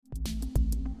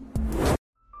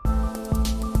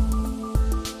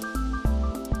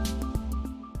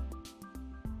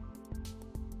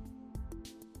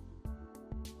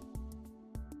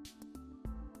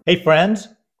Hey, friends,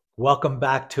 welcome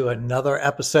back to another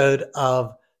episode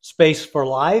of Space for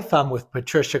Life. I'm with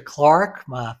Patricia Clarke,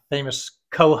 my famous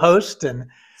co host and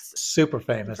super You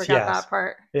famous. forgot Yes. that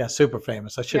part. Yeah, super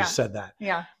famous. I should have Yeah. said that.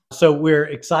 Yeah. So, we're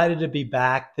excited to be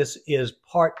back. This is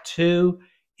part two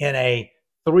in a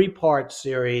three-part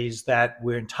series that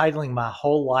we're entitling My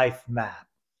Whole Life Map.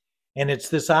 And it's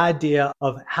this idea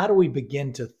of how do we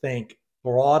begin to think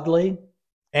broadly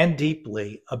and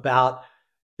deeply about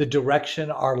the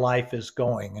direction our life is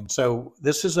going. And so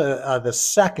this is the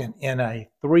second in a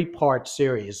three-part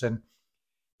series. And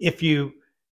if you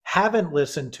haven't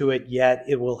listened to it yet,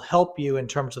 it will help you in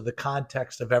terms of the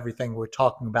context of everything we're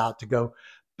talking about to go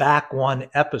back one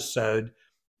episode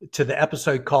to the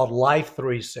episode called Life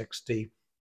 360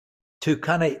 to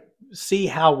kind of see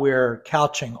how we're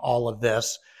couching all of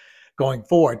this going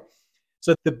forward.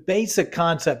 So the basic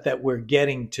concept that we're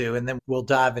getting to, and then we'll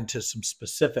dive into some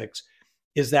specifics,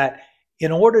 is that in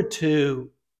order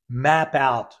to map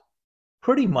out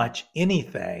pretty much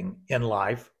anything in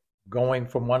life, going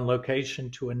from one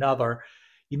location to another,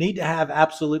 you need to have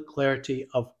absolute clarity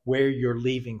of where you're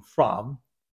leaving from,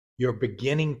 your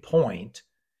beginning point.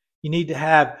 You need to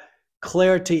have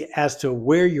clarity as to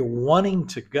where you're wanting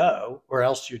to go, or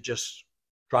else you're just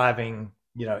driving,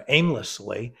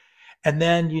 aimlessly. And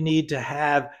then you need to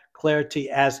have clarity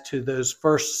as to those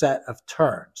first set of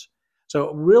turns. So,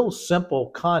 a real simple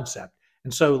concept.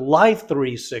 And so, Life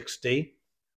 360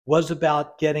 was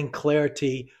about getting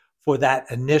clarity for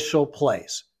that initial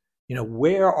place.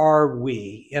 Where are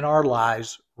we in our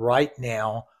lives right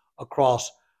now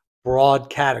across broad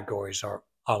categories of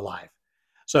our life?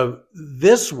 So,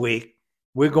 this week,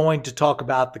 we're going to talk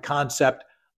about the concept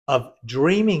of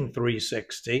Dreaming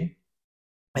 360,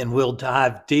 and we'll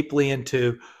dive deeply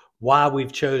into why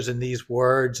we've chosen these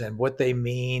words and what they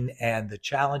mean and the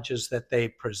challenges that they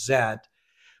present.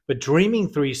 But Dreaming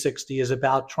 360 is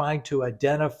about trying to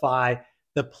identify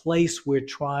the place we're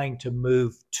trying to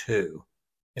move to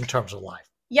in terms of life.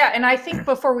 Yeah. And I think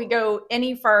before we go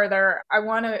any further, I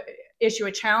want to issue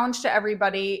a challenge to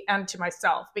everybody and to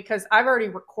myself, because I've already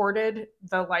recorded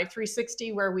the Life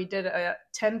 360 where we did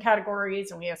 10 categories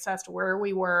and we assessed where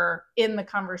we were in the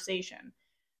conversation.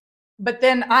 But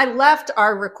then I left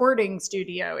our recording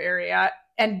studio area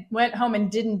and went home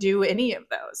and didn't do any of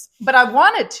those. But I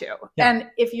wanted to. Yeah. And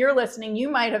if you're listening, you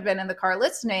might have been in the car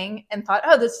listening and thought,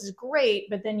 oh, this is great.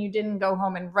 But then you didn't go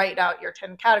home and write out your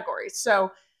 10 categories.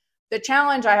 So the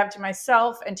challenge I have to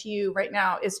myself and to you right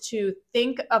now is to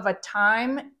think of a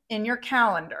time in your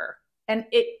calendar. And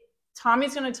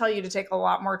Tommy's going to tell you to take a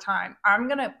lot more time. I'm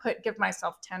going to give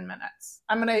myself 10 minutes.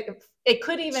 It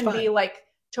could even be like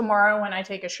tomorrow when I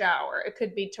take a shower. It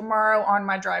could be tomorrow on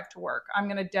my drive to work. I'm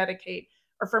going to dedicate,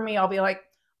 or for me, I'll be like,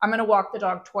 I'm going to walk the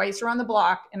dog twice around the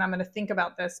block and I'm going to think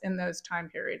about this in those time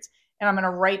periods. And I'm going to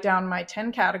write down my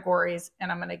 10 categories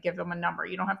and I'm going to give them a number.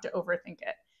 You don't have to overthink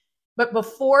it. But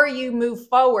before you move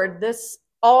forward,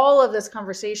 all of this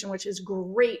conversation, which is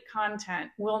great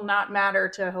content, will not matter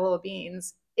to Hello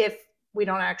Beans if we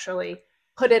don't actually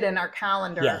put it in our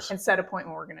calendar and set a point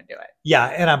when we're going to do it. Yeah.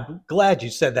 And I'm glad you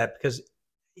said that because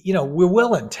we're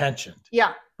well intentioned.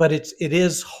 Yeah. But it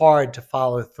is hard to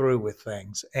follow through with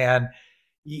things. And,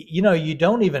 you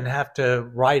don't even have to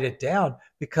write it down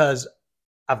because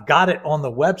I've got it on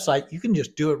the website. You can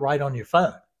just do it right on your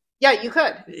phone. Yeah, you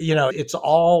could. It's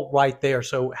all right there.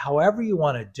 So however you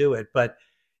want to do it, but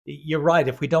you're right.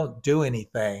 If we don't do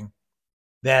anything,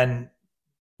 then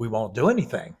we won't do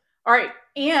anything. All right.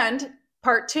 And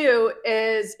part two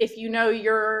is if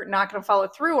you're not going to follow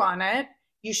through on it,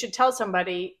 you should tell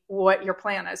somebody what your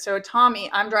plan is. So Tommy,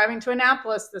 I'm driving to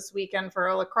Annapolis this weekend for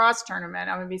a lacrosse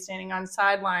tournament. I'm going to be standing on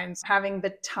sidelines having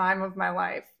the time of my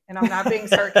life. And I'm not being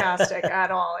sarcastic at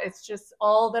all. It's just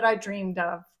all that I dreamed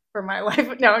of for my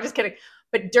life. No, I'm just kidding.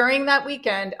 But during that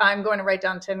weekend, I'm going to write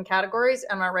down 10 categories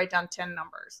and I'm going to write down 10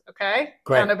 numbers. Okay?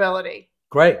 Great. Accountability.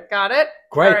 Great. Got it?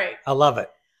 Great. All right. I love it.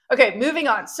 Okay, moving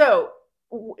on. So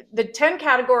the 10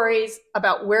 categories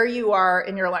about where you are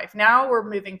in your life. Now we're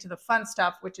moving to the fun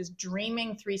stuff, which is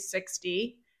Dreaming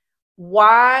 360.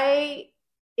 Why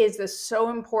is this so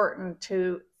important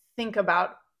to think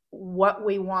about what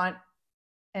we want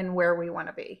and where we want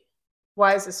to be?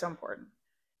 Why is this so important?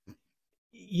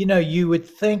 You would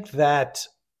think that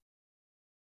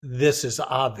this is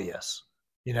obvious.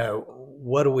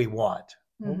 What do we want?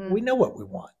 Mm-hmm. We know what we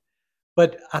want.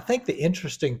 But I think the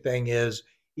interesting thing is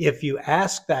if you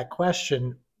ask that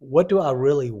question, what do I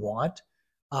really want?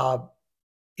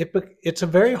 It's a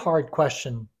very hard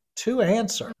question to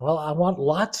answer. Well, I want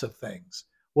lots of things.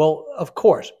 Well, of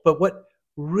course, but what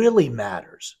really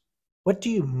matters, what do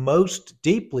you most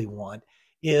deeply want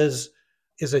is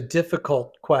is a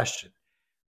difficult question.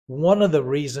 One of the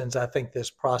reasons I think this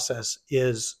process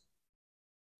is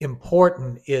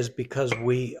important is because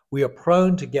we are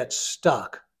prone to get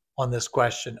stuck on this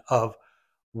question of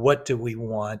what do we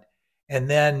want, and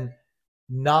then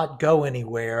not go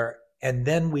anywhere, and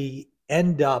then we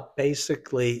end up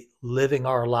basically living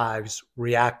our lives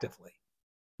reactively.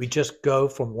 We just go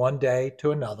from one day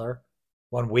to another,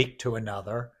 one week to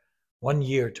another, one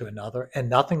year to another, and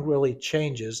nothing really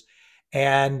changes.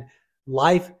 And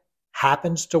life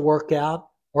happens to work out,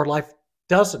 or life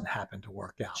doesn't happen to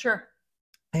work out. Sure.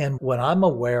 And what I'm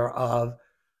aware of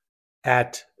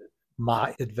at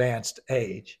my advanced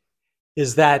age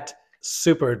is that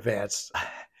super advanced,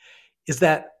 is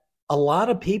that a lot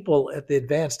of people at the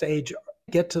advanced age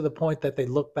get to the point that they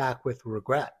look back with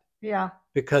regret. Yeah.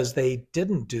 Because they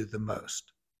didn't do the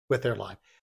most with their life.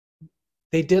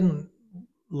 They didn't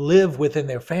live within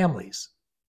their families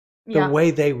the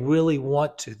way they really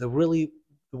want to, the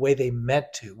way they meant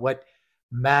to, what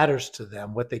matters to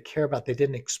them, what they care about. They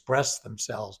didn't express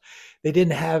themselves. They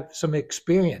didn't have some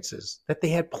experiences that they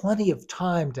had plenty of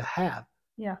time to have,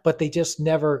 but they just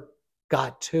never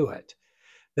got to it.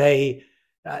 They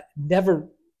never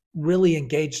really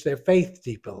engaged their faith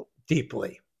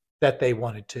deeply that they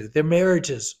wanted to. Their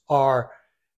marriages are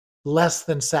less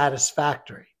than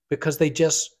satisfactory because they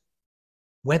just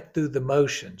went through the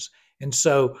motions. And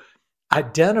so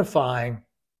identifying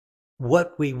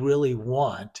what we really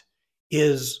want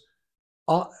is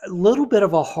a little bit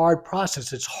of a hard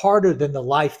process. It's harder than the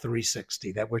Life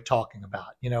 360 that we're talking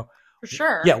about. For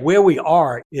sure. Yeah, where we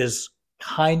are is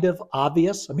kind of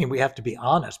obvious. I mean, we have to be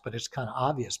honest, but it's kind of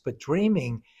obvious. But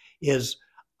dreaming is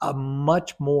a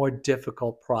much more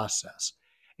difficult process.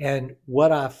 And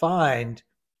what I find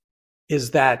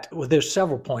is that there's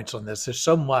several points on this. There's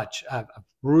so much. I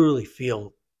really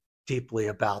feel deeply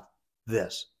about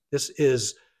this. This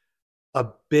is a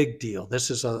big deal.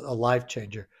 This is a life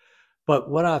changer. But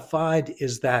what I find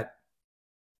is that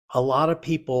a lot of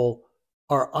people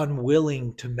are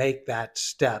unwilling to make that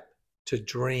step to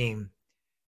dream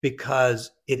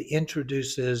because it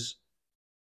introduces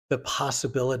the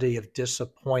possibility of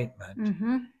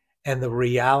disappointment and the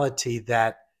reality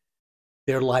that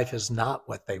their life is not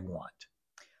what they want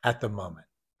at the moment.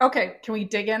 Okay, can we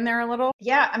dig in there a little?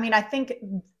 Yeah, I mean, I think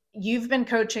you've been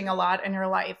coaching a lot in your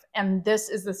life, and this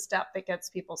is the step that gets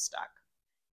people stuck.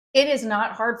 It is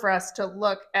not hard for us to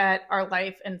look at our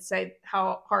life and say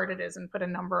how hard it is and put a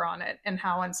number on it and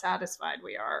how unsatisfied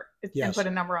we are and put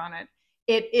a number on it.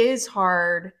 It is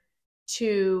hard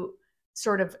to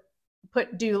sort of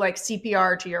do like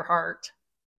CPR to your heart,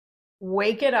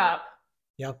 wake it up,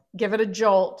 give it a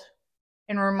jolt,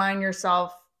 and remind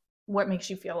yourself what makes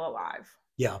you feel alive.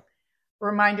 Yeah.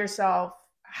 Remind yourself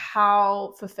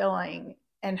how fulfilling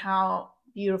and how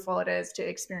beautiful it is to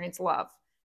experience love,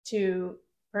 to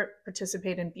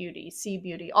participate in beauty, see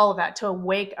beauty, all of that, to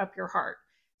wake up your heart.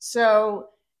 So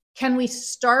can we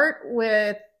start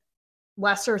with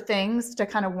lesser things to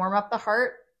kind of warm up the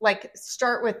heart? Like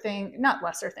start with not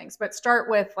lesser things, but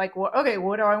start with like, well, okay,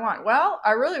 what do I want? Well,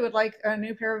 I really would like a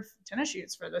new pair of tennis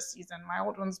shoes for this season. My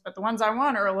old ones, but the ones I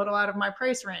want are a little out of my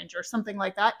price range or something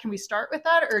like that. Can we start with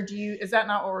that? Or is that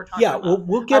not what we're talking about? Yeah,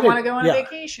 we'll get I want to go on a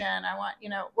vacation. I want,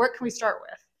 what can we start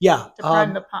with? Yeah. To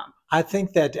prime the pump. I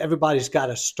think that everybody's got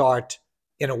to start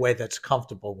in a way that's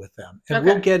comfortable with them. And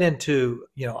we'll get into,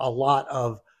 a lot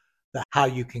of how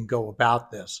you can go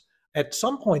about this. At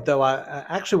some point, though, I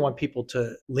actually want people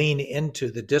to lean into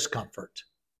the discomfort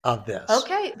of this.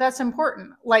 Okay, that's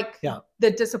important. Like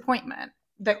the disappointment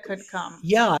that could come.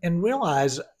 Yeah, and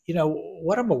realize,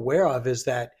 what I'm aware of is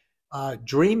that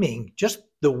dreaming, just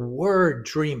the word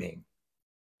dreaming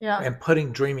and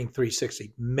putting dreaming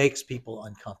 360 makes people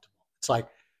uncomfortable. It's like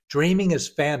dreaming is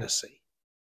fantasy.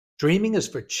 Dreaming is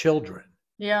for children.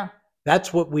 Yeah.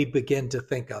 That's what we begin to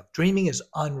think of. Dreaming is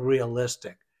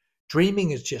unrealistic.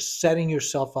 Dreaming is just setting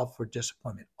yourself up for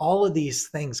disappointment. All of these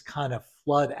things kind of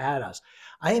flood at us.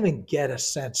 I even get a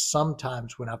sense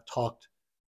sometimes when I've talked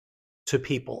to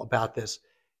people about this,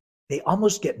 they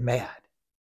almost get mad.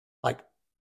 Like,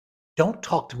 don't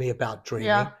talk to me about dreaming.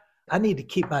 Yeah. I need to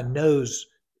keep my nose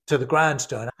to the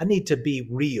grindstone. I need to be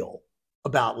real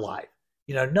about life.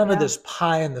 None of this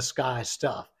pie in the sky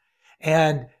stuff.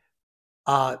 And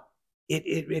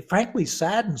it frankly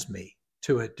saddens me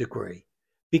to a degree,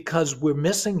 because we're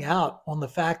missing out on the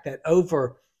fact that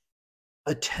over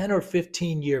a 10 or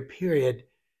 15 year period,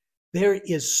 there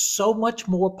is so much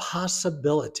more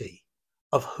possibility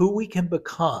of who we can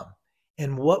become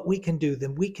and what we can do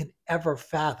than we can ever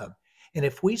fathom. And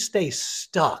if we stay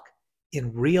stuck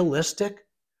in realistic,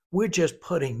 we're just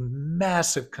putting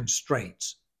massive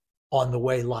constraints on the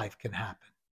way life can happen.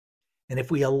 And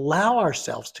if we allow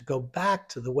ourselves to go back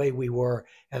to the way we were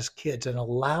as kids and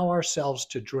allow ourselves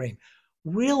to dream,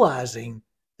 realizing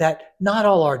that not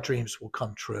all our dreams will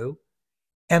come true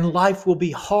and life will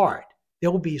be hard. There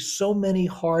will be so many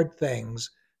hard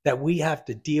things that we have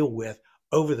to deal with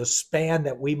over the span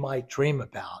that we might dream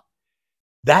about.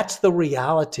 That's the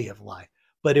reality of life.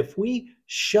 But if we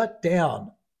shut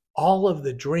down all of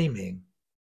the dreaming,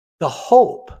 the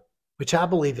hope, which I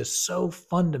believe is so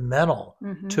fundamental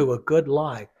to a good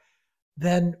life,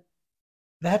 then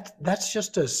that's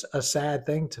just a sad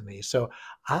thing to me. So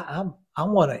I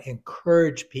want to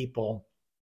encourage people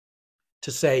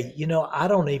to say, I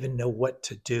don't even know what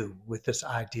to do with this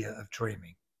idea of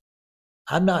dreaming.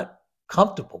 I'm not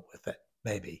comfortable with it,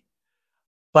 maybe,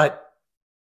 but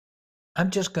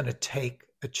I'm just going to take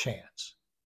a chance.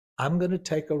 I'm going to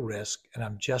take a risk, and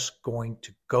I'm just going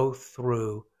to go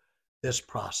through this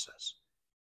process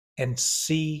and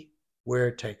see where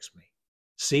it takes me,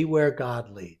 see where God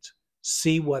leads,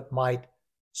 see what might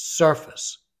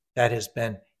surface that has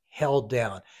been held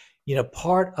down.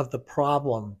 Part of the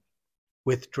problem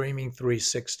with Dreaming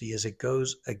 360 is it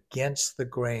goes against the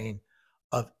grain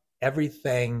of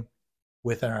everything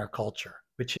within our culture,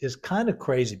 which is kind of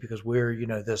crazy because we're,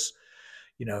 this,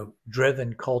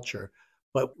 driven culture,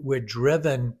 but we're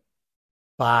driven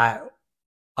by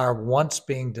our wants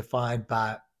being defined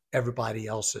by everybody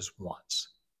else's wants.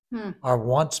 Our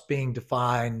wants being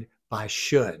defined by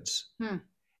shoulds.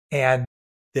 And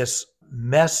this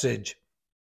message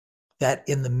that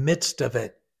in the midst of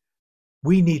it,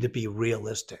 we need to be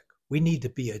realistic. We need to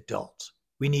be adults.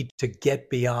 We need to get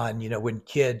beyond, when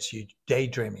kids, you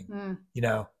daydreaming,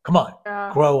 come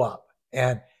on, grow up.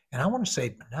 And I want to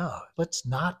say, no, let's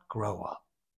not grow up.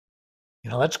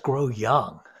 Let's grow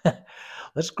young.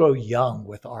 Let's grow young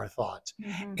with our thoughts.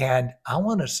 And I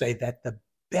want to say that the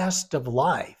best of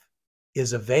life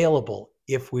is available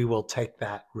if we will take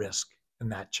that risk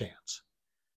and that chance.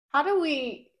 How do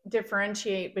we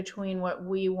differentiate between what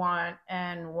we want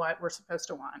and what we're supposed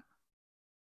to want?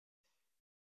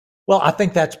 Well, I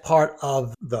think that's part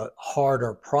of the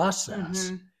harder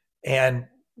process. And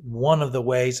one of the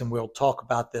ways, and we'll talk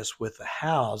about this with the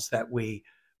how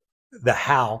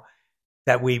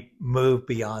that we move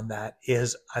beyond that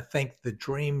is, I think the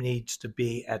dream needs to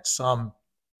be at some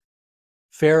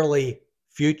fairly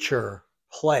future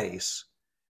place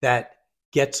that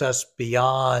gets us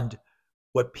beyond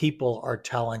what people are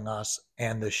telling us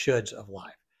and the shoulds of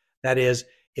life. That is,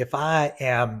 if I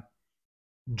am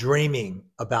dreaming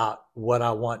about what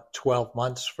I want 12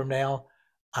 months from now,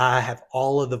 I have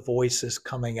all of the voices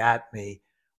coming at me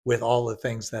with all the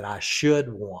things that I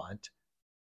should want,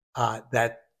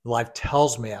 that life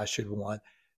tells me I should want,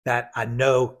 that I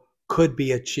know could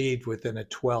be achieved within a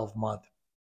 12-month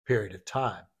period of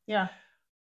time. Yeah.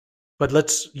 But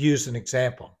let's use an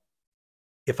example.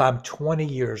 If I'm 20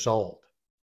 years old,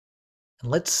 and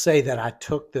let's say that I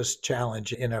took this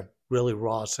challenge in a really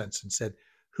raw sense and said,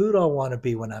 who do I want to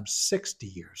be when I'm 60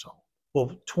 years old?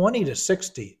 Well, 20 to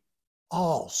 60,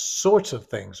 all sorts of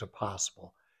things are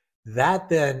possible. That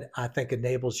then, I think,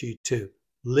 enables you to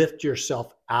lift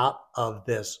yourself out of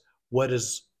this, what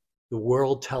is the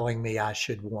world telling me I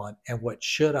should want and what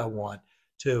should I want,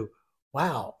 to,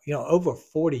 wow, over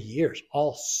 40 years,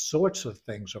 all sorts of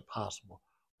things are possible.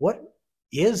 What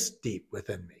is deep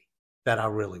within me that I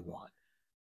really want?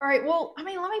 All right. Well, let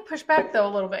me push back though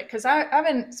a little bit, because I've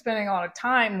been spending a lot of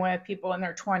time with people in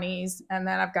their 20s, and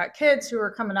then I've got kids who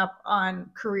are coming up on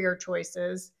career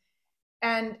choices.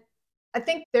 And I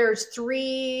think there's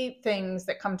three things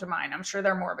that come to mind. I'm sure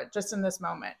there are more, but just in this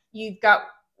moment, you've got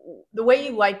the way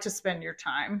you like to spend your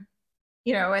time,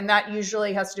 and that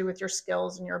usually has to do with your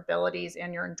skills and your abilities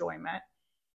and your enjoyment.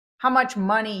 How much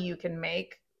money you can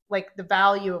make, like the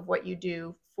value of what you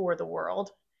do for the world.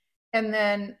 And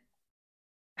then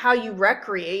how you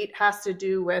recreate has to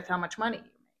do with how much money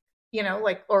you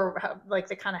make, like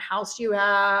the kind of house you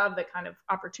have, the kind of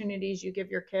opportunities you give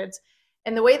your kids.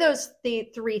 And the way those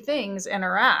three things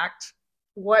interact,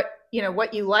 what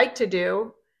you like to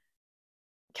do,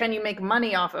 can you make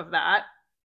money off of that?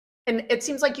 And it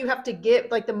seems like you have to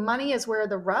give, like the money is where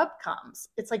the rub comes.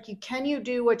 It's like, can you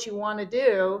do what you want to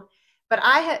do, but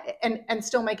and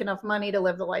still make enough money to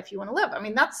live the life you want to live? I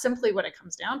mean, that's simply what it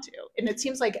comes down to. And it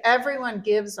seems like everyone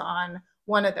gives on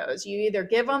one of those. You either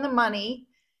give on the money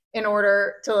in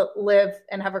order to live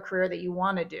and have a career that you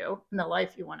want to do and the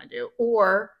life you want to do,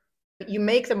 or you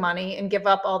make the money and give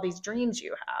up all these dreams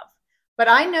you have. But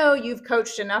I know you've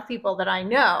coached enough people that I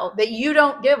know that you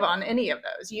don't give on any of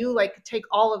those. You take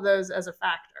all of those as a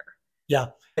factor. Yeah.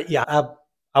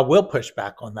 I will push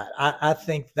back on that. I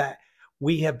think that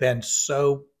we have been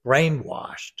so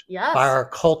brainwashed Yes. by our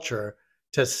culture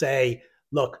to say,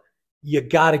 look, you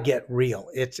got to get real.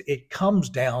 It comes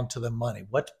down to the money,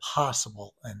 what's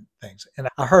possible and things. And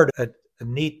I heard a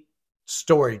neat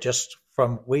story just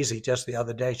from Wheezy just the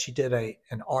other day. She did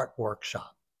an art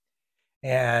workshop,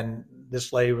 and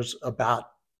this lady was about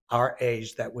our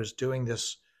age that was doing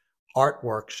this art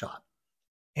workshop,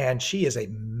 and she is a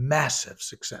massive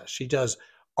success. She does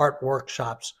art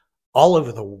workshops all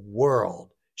over the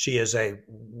world. She is a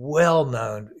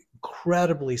well-known,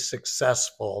 incredibly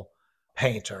successful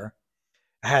painter,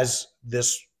 has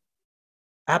this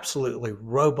absolutely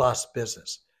robust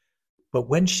business. But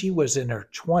when she was in her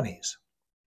 20s,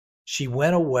 she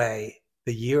went away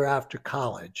the year after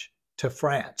college to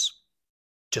France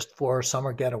just for a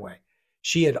summer getaway.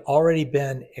 She had already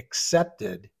been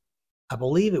accepted, I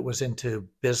believe it was into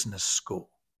business school,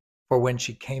 for when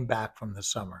she came back from the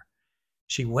summer.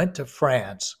 She went to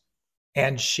France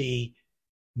and she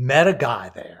met a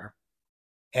guy there,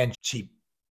 and she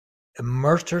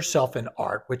immersed herself in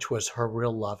art, which was her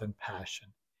real love and passion.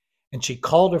 And she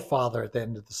called her father at the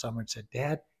end of the summer and said,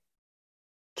 Dad,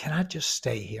 can I just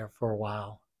stay here for a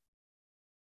while?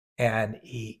 And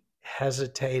he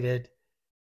hesitated,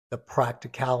 the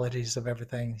practicalities of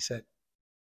everything. He said,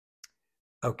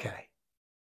 okay.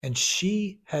 And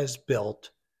she has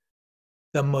built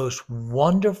the most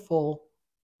wonderful,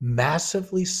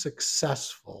 massively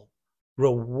successful,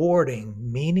 rewarding,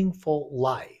 meaningful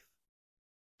life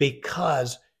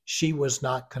because she was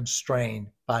not constrained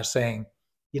by saying,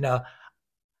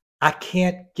 I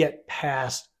can't get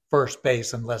past first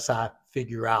base unless I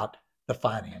figure out the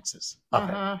finances of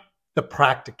it, the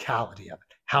practicality of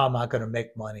it. How am I going to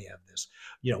make money of this?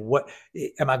 What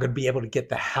am I going to be able to get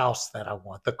the house that I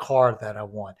want, the car that I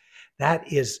want?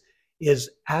 That is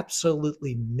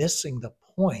absolutely missing the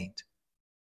point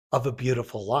of a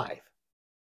beautiful life.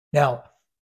 Now,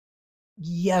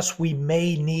 yes, we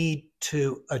may need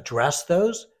to address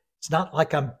those. It's not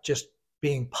like I'm just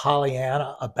being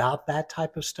Pollyanna about that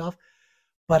type of stuff,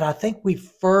 but I think we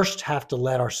first have to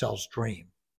let ourselves dream.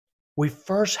 We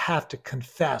first have to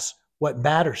confess what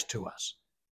matters to us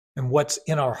and what's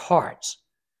in our hearts.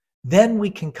 Then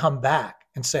we can come back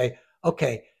and say,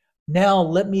 okay, now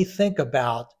let me think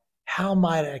about how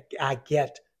might I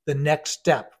get the next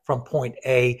step from point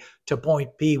A to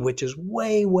point B, which is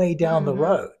way, way down the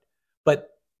road. But,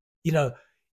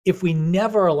 if we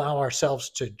never allow ourselves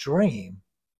to dream,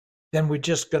 then we're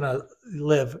just going to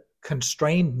live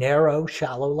constrained, narrow,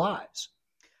 shallow lives.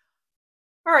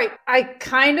 All right. I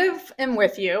kind of am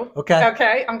with you.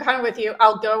 Okay. I'm kind of with you.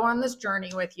 I'll go on this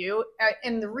journey with you.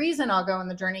 And the reason I'll go on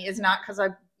the journey is not because I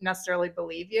necessarily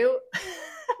believe you,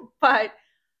 but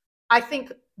I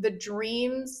think the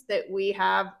dreams that we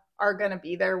have are going to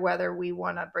be there whether we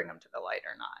want to bring them to the light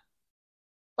or not.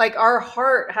 Like our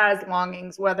heart has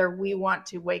longings whether we want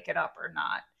to wake it up or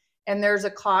not. And there's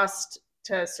a cost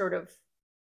to sort of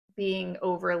being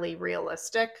overly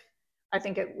realistic. I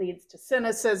think it leads to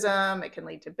cynicism. It can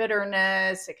lead to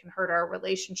bitterness. It can hurt our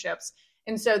relationships.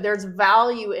 And so there's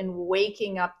value in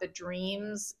waking up the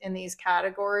dreams in these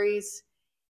categories,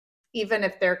 even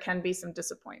if there can be some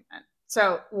disappointment.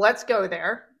 So let's go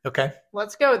there. Okay.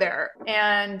 Let's go there.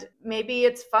 And maybe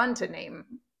it's fun to name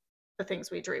the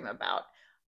things we dream about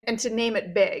and to name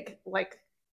it big, like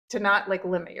to not like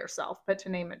limit yourself, but to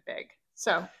name it big.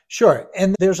 So sure.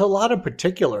 And there's a lot of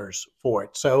particulars for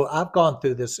it. So I've gone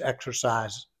through this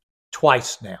exercise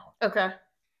twice now. Okay.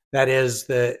 That is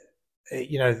the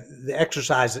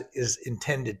exercise is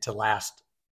intended to last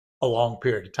a long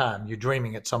period of time. You're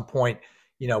dreaming at some point,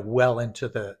 well into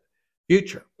the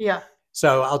future. Yeah.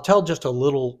 So I'll tell just a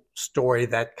little story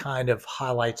that kind of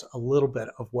highlights a little bit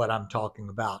of what I'm talking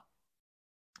about.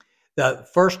 The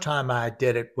first time I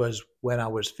did it was when I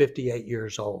was 58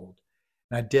 years old.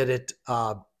 And I did it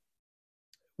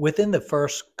within the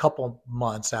first couple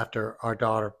months after our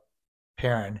daughter,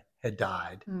 Perrin, had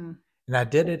died. And I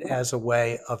did it as a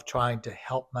way of trying to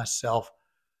help myself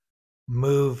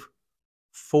move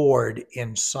forward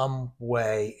in some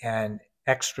way and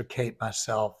extricate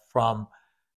myself from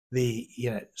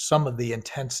some of the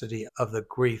intensity of the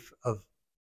grief of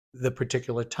the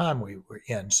particular time we were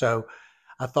in. So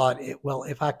I thought,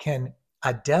 if I can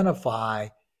identify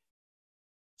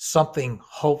something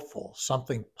hopeful,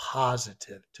 something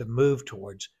positive to move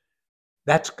towards,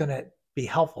 that's going to be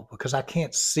helpful because I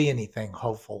can't see anything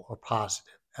hopeful or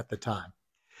positive at the time.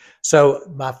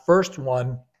 So my first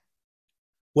one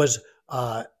was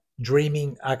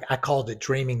dreaming. I called it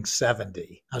Dreaming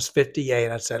 70. I was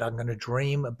 58. I said, I'm going to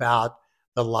dream about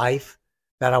the life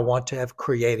that I want to have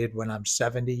created when I'm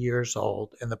 70 years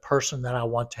old and the person that I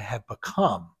want to have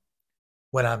become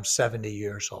when I'm 70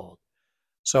 years old.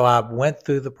 So I went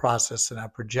through the process and I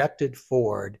projected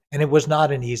forward, and it was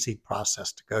not an easy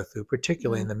process to go through,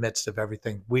 particularly in the midst of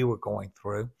everything we were going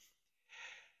through.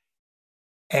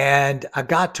 And I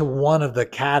got to one of the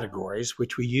categories,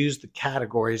 which we use the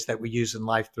categories that we use in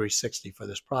Life 360 for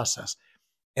this process.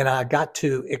 And I got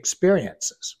to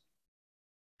experiences.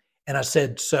 And I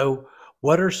said, so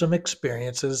what are some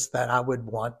experiences that I would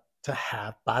want to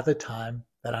have by the time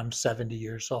that I'm 70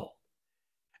 years old?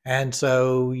 And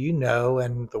so,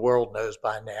 and the world knows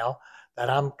by now that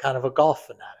I'm kind of a golf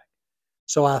fanatic.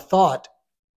 So I thought,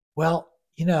 well,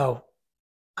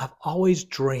 I've always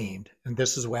dreamed, and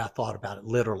this is the way I thought about it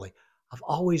literally, I've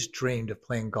always dreamed of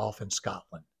playing golf in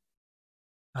Scotland.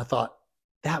 I thought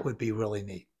that would be really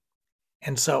neat.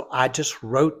 And so I just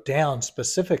wrote down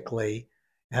specifically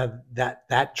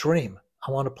that dream.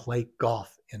 I want to play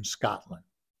golf in Scotland.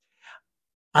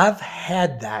 I've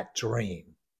had that dream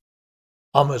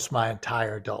almost my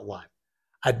entire adult life.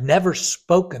 I'd never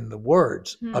spoken the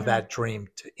words of that dream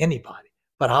to anybody,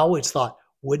 but I always thought,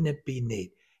 wouldn't it be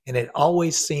neat? And it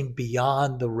always seemed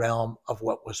beyond the realm of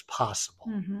what was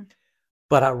possible.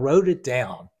 But I wrote it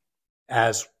down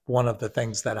as one of the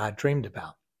things that I dreamed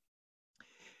about.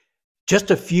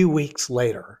 Just a few weeks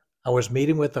later, I was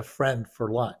meeting with a friend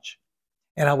for lunch,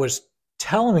 and I was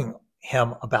telling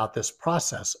him about this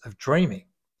process of dreaming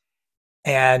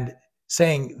and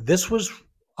saying this was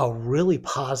a really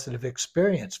positive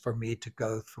experience for me to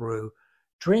go through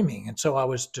dreaming. And so I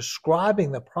was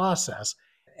describing the process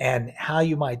and how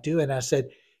you might do it. And I said,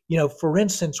 for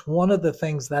instance, one of the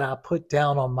things that I put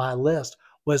down on my list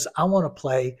was I want to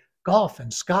play golf in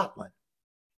Scotland.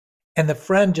 And the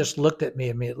friend just looked at me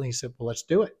immediately and said, well, let's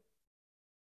do it.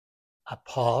 I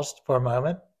paused for a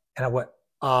moment and I went,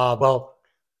 well,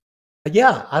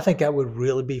 yeah, I think that would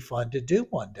really be fun to do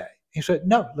one day. He said,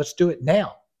 no, let's do it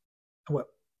now. I went,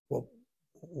 well,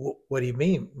 what do you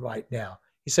mean right now?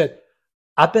 He said,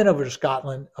 I've been over to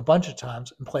Scotland a bunch of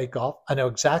times and played golf. I know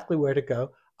exactly where to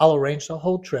go. I'll arrange the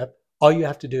whole trip. All you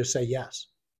have to do is say yes.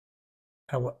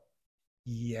 And I went,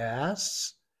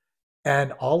 yes.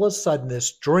 And all of a sudden,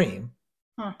 this dream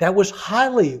that was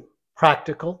highly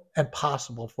practical and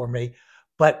possible for me,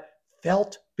 but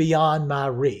felt beyond my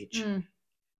reach,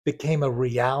 became a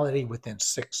reality within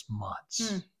 6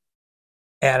 months.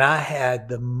 And I had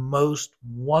the most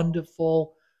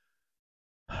wonderful,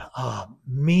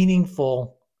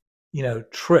 meaningful,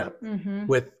 trip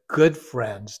with good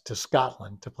friends to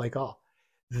Scotland to play golf.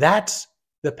 That's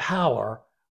the power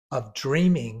of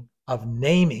dreaming, of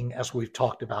naming, as we've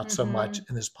talked about so much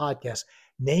in this podcast,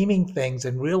 naming things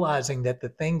and realizing that the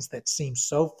things that seem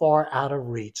so far out of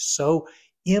reach, so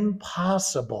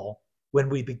impossible, when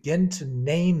we begin to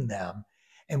name them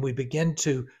and we begin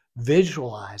to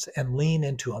visualize and lean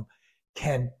into them,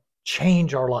 can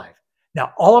change our life.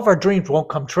 Now, all of our dreams won't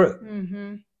come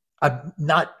true. I'm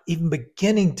not even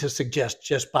beginning to suggest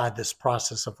just by this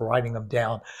process of writing them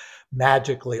down,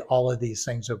 magically all of these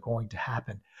things are going to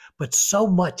happen. But so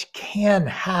much can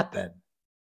happen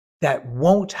that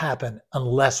won't happen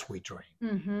unless we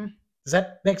dream. Does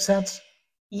that make sense?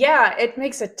 Yeah, it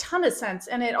makes a ton of sense.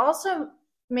 And it also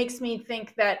makes me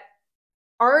think that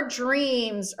our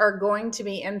dreams are going to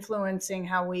be influencing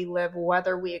how we live,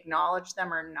 whether we acknowledge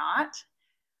them or not.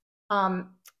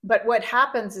 But what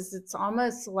happens is it's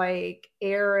almost like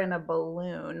air in a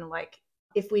balloon. Like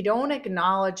if we don't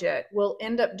acknowledge it, we'll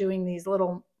end up doing these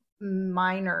little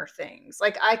minor things.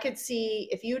 Like I could see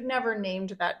if you'd never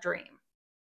named that dream,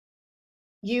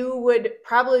 you would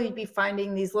probably be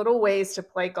finding these little ways to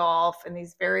play golf in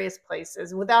these various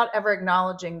places without ever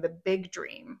acknowledging the big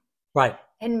dream. Right.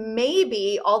 And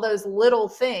maybe all those little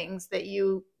things that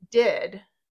you did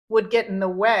would get in the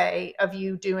way of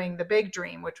you doing the big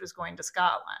dream, which was going to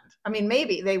Scotland. I mean,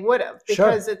 maybe they would have,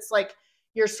 because it's like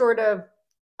you're sort of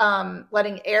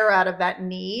letting air out of that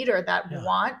need or that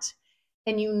want.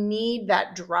 And you need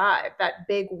that drive, that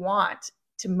big want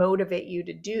to motivate you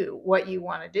to do what you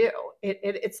want to do.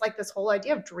 It's like this whole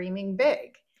idea of dreaming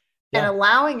big and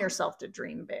allowing yourself to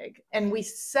dream big. And we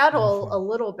settle a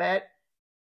little bit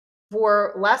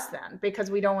for less than because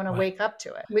we don't want to wake up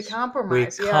to it. We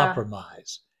compromise.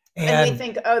 Compromise. And we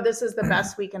think, oh, this is the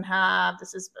best we can have.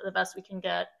 This is the best we can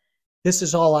get. This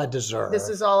is all I deserve. This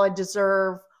is all I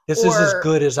deserve. This is as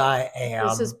good as I am.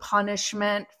 This is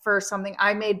punishment for something.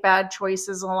 I made bad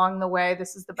choices along the way.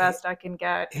 This is the best I can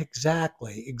get.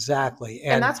 Exactly.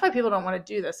 And that's why people don't want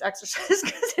to do this exercise,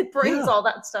 because it brings all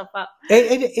that stuff up.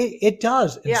 It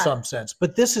does in some sense.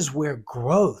 But this is where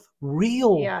growth,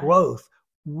 real growth,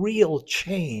 real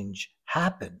change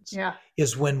happens.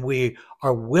 Is when we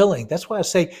are willing. That's why I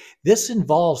say this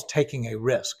involves taking a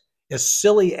risk. as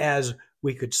silly as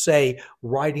we could say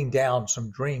writing down some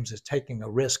dreams is taking a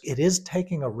risk, it is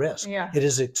taking a risk. Yeah. It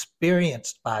is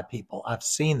experienced by people. I've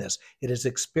seen this. It is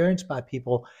experienced by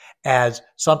people as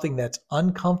something that's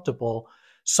uncomfortable,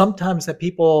 sometimes that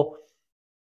people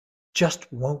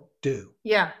just won't do.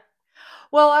 Yeah.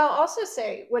 Well, I'll also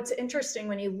say what's interesting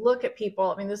when you look at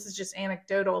people, I mean, this is just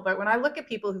anecdotal, but when I look at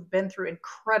people who've been through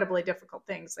incredibly difficult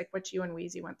things, like what you and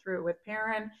Wheezy went through with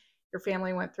Perrin, your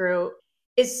family went through,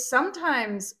 is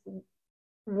sometimes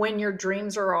when your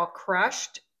dreams are all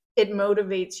crushed, it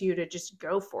motivates you to just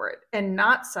go for it and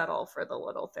not settle for the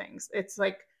little things. It's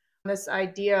like this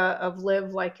idea of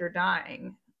live like you're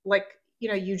dying. Like,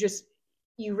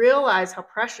 you realize how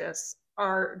precious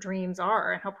our dreams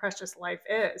are and how precious life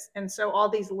is. And so all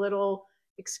these little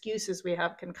excuses we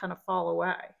have can kind of fall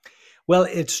away. Well,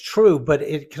 it's true, but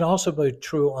it can also be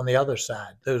true on the other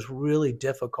side. Those really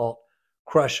difficult,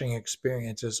 crushing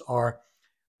experiences are,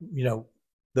 you know,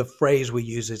 the phrase we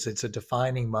use is it's a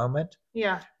defining moment.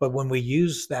 Yeah. But when we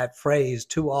use that phrase,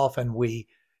 too often we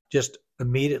just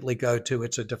immediately go to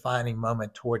it's a defining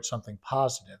moment towards something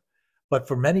positive. But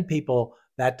for many people,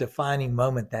 that defining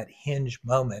moment, that hinge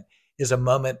moment, is a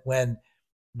moment when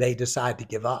they decide to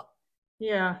give up,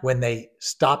 Yeah. when they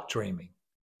stop dreaming.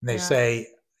 And they Yeah. say,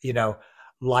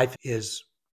 life is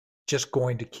just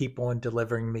going to keep on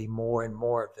delivering me more and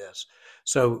more of this.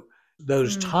 So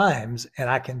those times, and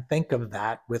I can think of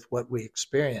that with what we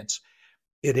experience,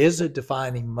 it is a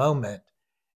defining moment,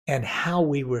 and how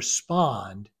we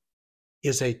respond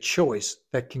is a choice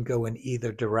that can go in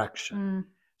either direction.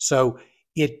 So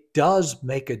it does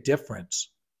make a difference,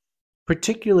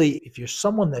 particularly if you're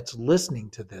someone that's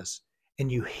listening to this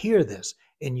and you hear this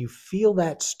and you feel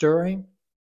that stirring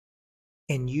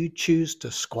and you choose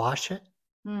to squash it.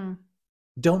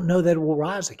 Don't know that it will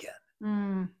rise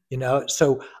again.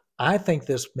 So I think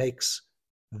this makes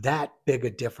that big a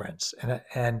difference.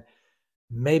 And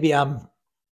maybe I'm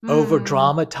over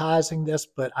dramatizing this,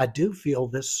 but I do feel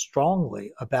this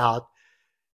strongly about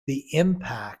the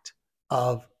impact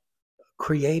of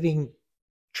creating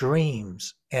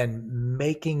dreams and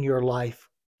making your life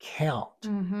count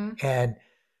and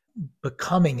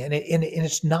becoming, and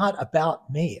it's not about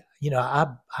me. I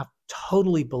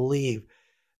totally believe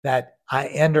that I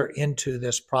enter into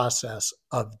this process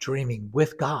of dreaming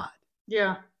with God.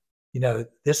 Yeah.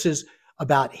 This is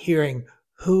about hearing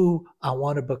who I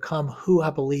want to become, who I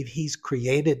believe He's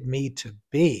created me to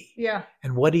be,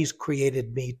 and what He's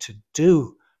created me to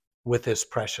do with this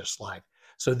precious life.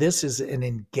 So this is an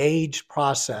engaged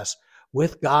process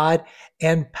with God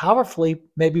and powerfully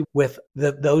maybe with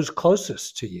those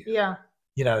closest to you. Yeah.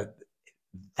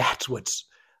 That's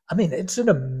it's an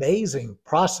amazing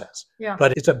process, Yeah.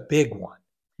 but it's a big one.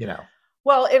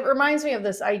 Well, it reminds me of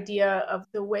this idea of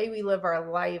the way we live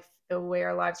our life, the way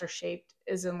our lives are shaped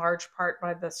is in large part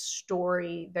by the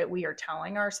story that we are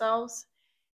telling ourselves.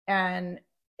 And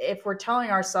if we're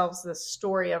telling ourselves the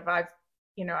story of I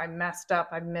messed up,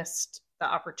 I missed the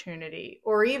opportunity,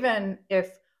 or even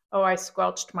if, I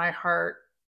squelched my heart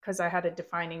because I had a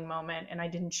defining moment and I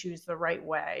didn't choose the right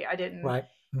way. I didn't, right.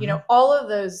 All of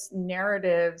those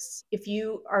narratives, if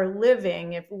you are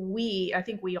living, I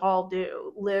think we all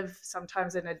do live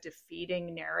sometimes in a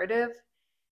defeating narrative.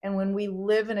 And when we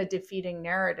live in a defeating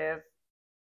narrative,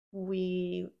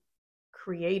 we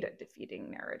create a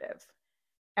defeating narrative.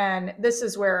 And this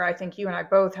is where I think you and I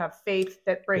both have faith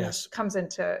that comes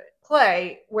into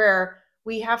play, where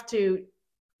we have to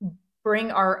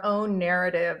bring our own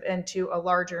narrative into a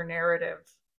larger narrative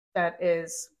that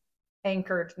is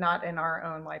anchored not in our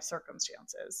own life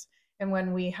circumstances. And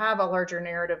when we have a larger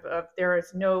narrative of there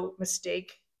is no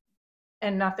mistake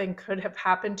and nothing could have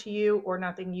happened to you or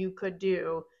nothing you could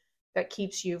do that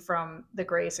keeps you from the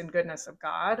grace and goodness of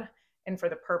God and for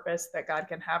the purpose that God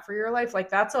can have for your life, like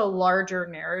that's a larger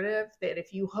narrative that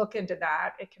if you hook into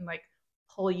that, it can like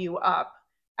pull you up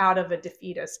out of a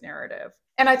defeatist narrative.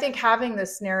 And I think having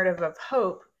this narrative of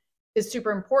hope is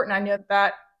super important. I know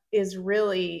that is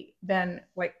really been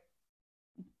like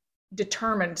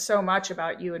determined so much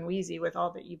about you and Wheezy with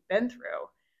all that you've been through,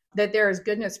 that there is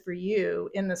goodness for you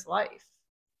in this life,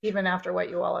 even after what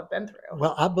you all have been through.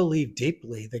 Well, I believe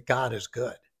deeply that God is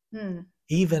good.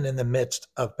 Even in the midst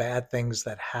of bad things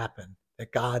that happen,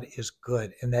 that God is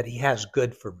good and that He has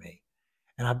good for me.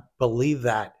 And I believe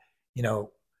that,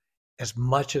 as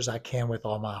much as I can with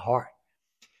all my heart.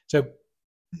 So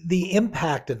the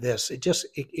impact of this,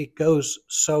 it goes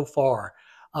so far.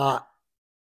 I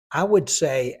would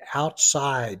say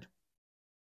outside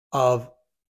of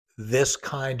this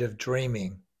kind of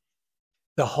dreaming,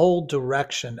 the whole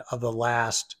direction of the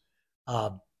last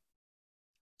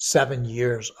 7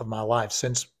 years of my life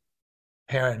since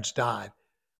parents died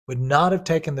would not have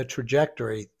taken the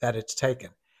trajectory that it's taken.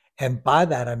 And by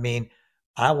that, I mean,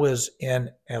 I was in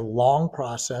a long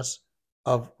process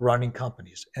of running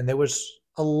companies, and there was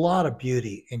a lot of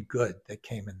beauty and good that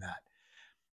came in that.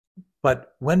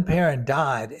 But when parent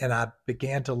died and I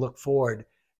began to look forward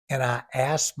and I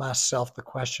asked myself the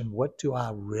question, what do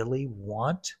I really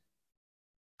want?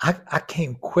 I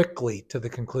came quickly to the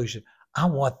conclusion, I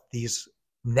want these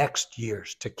next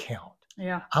years to count.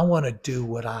 Yeah. I want to do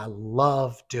what I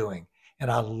love doing,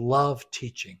 and I love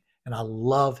teaching, and I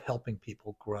love helping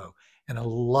people grow, and I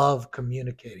love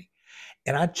communicating.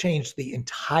 And I changed the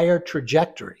entire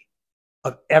trajectory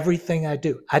of everything I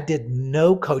do. I did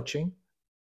no coaching.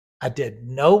 I did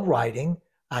no writing.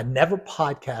 I never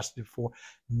podcasted before.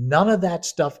 None of that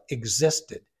stuff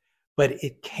existed, but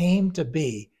it came to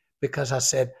be because I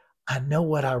said, I know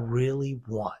what I really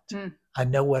want. I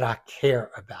know what I care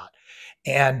about.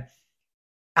 And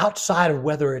outside of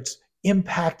whether it's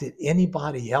impacted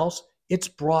anybody else, it's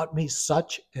brought me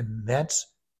such immense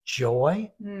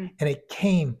joy. And it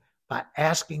came by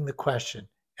asking the question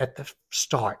at the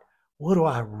start, what do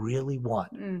I really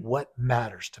want? What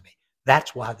matters to me?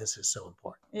 That's why this is so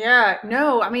important. Yeah,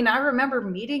 no, I mean, I remember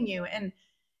meeting you and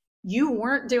you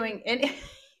weren't doing any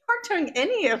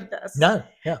of this. None.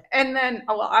 Yeah. And then,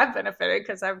 well, I've benefited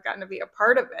because I've gotten to be a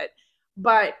part of it,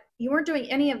 but you weren't doing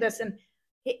any of this. And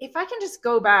if I can just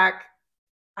go back,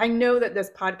 I know that this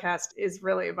podcast is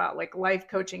really about like life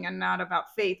coaching and not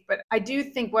about faith, but I do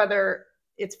think whether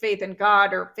it's faith in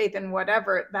God or faith in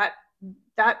whatever,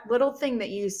 that little thing that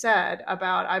you said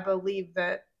about, I believe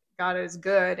that God is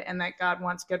good and that God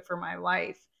wants good for my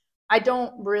life. I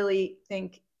don't really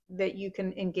think that you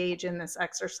can engage in this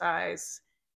exercise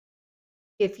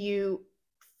if you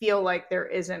feel like there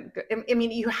isn't good. I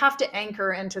mean, you have to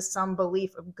anchor into some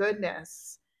belief of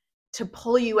goodness to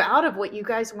pull you out of what you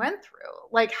guys went through.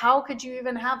 Like, how could you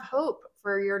even have hope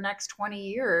for your next 20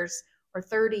 years or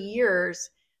 30 years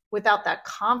without that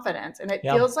confidence? And it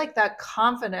feels like that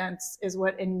confidence is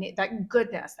what, that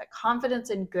goodness, that confidence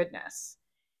in goodness,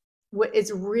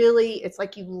 it's really, it's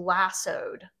like you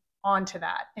lassoed onto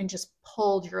that and just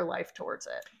pulled your life towards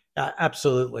it.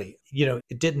 Absolutely.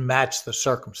 It didn't match the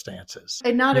circumstances.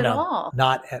 And not at all.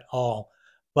 Not at all.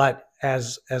 But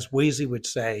as Wheezy would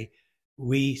say,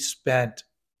 we spent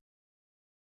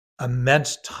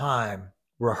immense time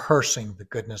rehearsing the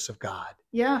goodness of God.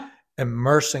 Yeah.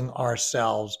 Immersing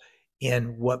ourselves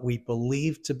in what we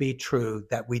believed to be true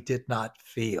that we did not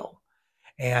feel.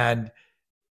 And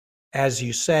as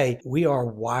you say, we are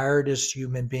wired as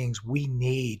human beings. We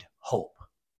need hope.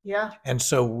 Yeah. And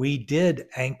so we did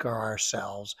anchor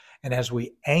ourselves. And as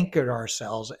we anchored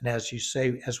ourselves, and as you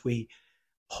say, as we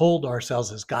pulled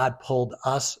ourselves, as God pulled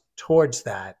us towards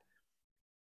that,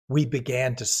 we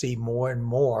began to see more and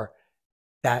more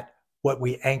that what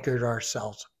we anchored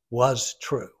ourselves was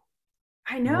true.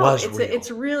 I know.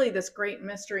 It's really this great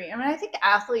mystery. I mean, I think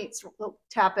athletes will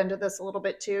tap into this a little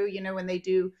bit too, when they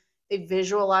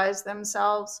visualize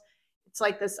themselves. It's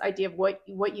like this idea of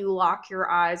what you lock your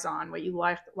eyes on, what you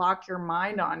lock your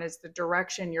mind on is the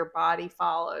direction your body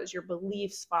follows, your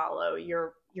beliefs follow,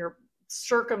 your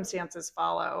circumstances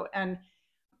follow. And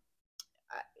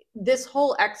this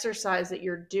whole exercise that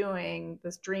you're doing,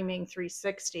 this Dreaming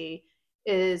 360,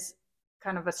 is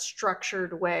kind of a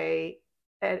structured way,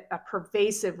 a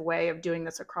pervasive way of doing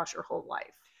this across your whole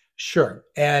life. Sure.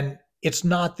 And it's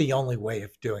not the only way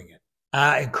of doing it.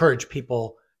 I encourage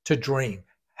people to dream,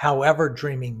 however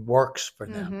dreaming works for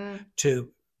them, to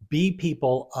be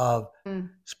people of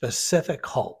specific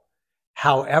hope,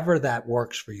 however that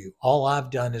works for you. All I've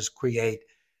done is create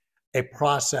a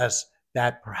process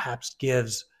that perhaps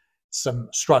gives some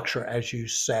structure, as you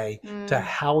say, to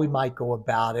how we might go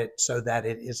about it so that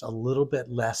it is a little bit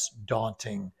less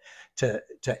daunting to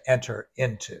enter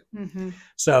into.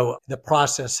 So the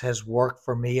process has worked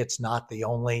for me. It's not the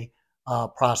only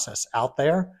process out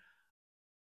there,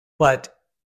 but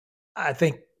I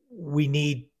think we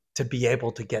need to be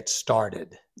able to get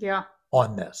started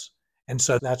on this. And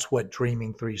so that's what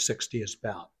Dreaming 360 is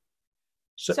about.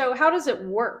 So how does it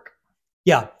work?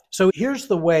 Yeah. So here's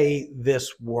the way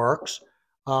this works.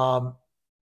 I'm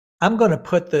going to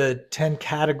put the 10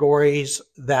 categories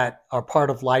that are part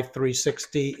of Life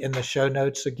 360 in the show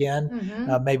notes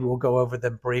again. Maybe we'll go over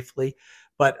them briefly.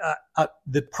 But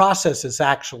the process is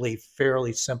actually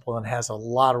fairly simple and has a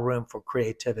lot of room for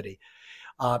creativity.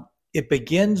 It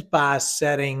begins by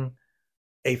setting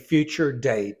a future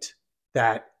date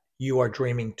that you are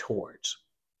dreaming towards.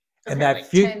 Okay, and that like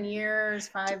 10 years,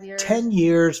 5 years? 10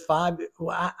 years, 5.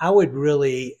 I would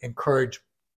really encourage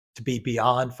to be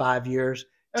beyond 5 years,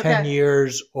 10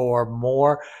 years or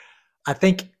more. I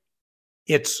think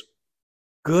it's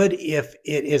good if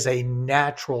it is a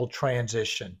natural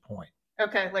transition point.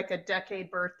 Okay, like a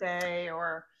decade birthday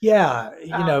or Yeah,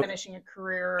 finishing a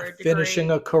career or a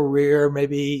finishing a degree. career,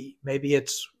 maybe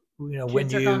it's when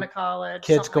Kids are going you to college,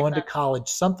 kids something like going to that. college,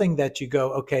 something that you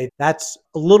go, okay, that's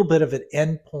a little bit of an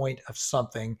end point of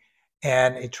something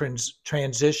and a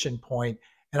transition point,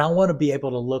 and I want to be able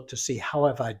to look to see how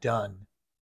have I done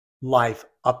life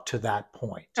up to that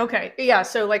point. Okay, yeah.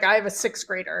 So like I have a sixth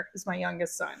grader, is my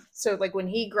youngest son. So like when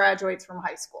he graduates from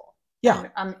high school, Yeah,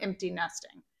 I'm empty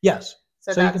nesting. yes.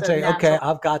 So So you that's can a say, okay,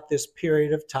 natural. I've got this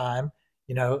period of time,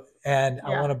 and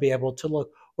I Yeah. want to be able to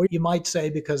look. Or you might say,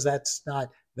 because that's not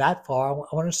that far,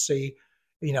 I want to see,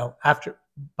 after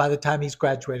by the time he's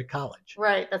graduated college.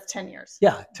 Right. That's 10 years.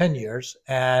 Yeah, 10 years.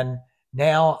 And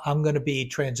now I'm going to be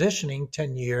transitioning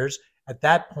 10 years at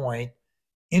that point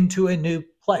into a new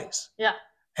place. Yeah.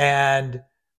 And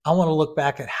I want to look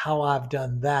back at how I've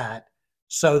done that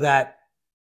so that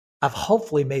I've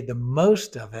hopefully made the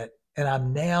most of it. And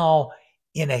I'm now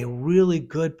in a really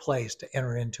good place to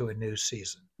enter into a new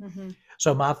season. Mm-hmm.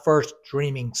 So my first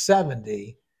Dreaming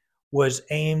 70 was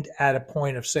aimed at a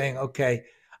point of saying, okay,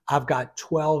 I've got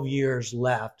 12 years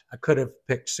left. I could have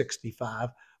picked 65,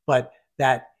 but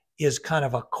that is kind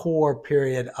of a core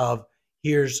period of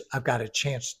I've got a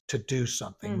chance to do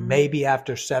something. Mm-hmm. Maybe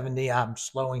after 70, I'm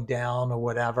slowing down or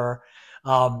whatever.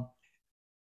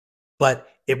 But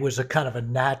it was a kind of a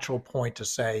natural point to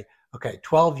say, okay,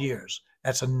 12 years,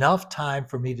 that's enough time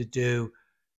for me to do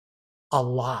a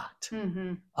lot.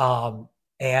 Mm-hmm.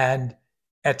 And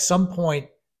at some point,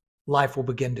 life will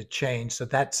begin to change. So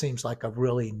that seems like a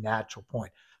really natural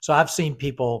point. So I've seen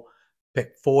people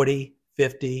pick 40,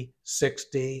 50,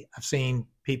 60. I've seen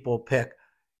people pick,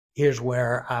 here's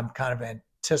where I'm kind of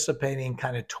anticipating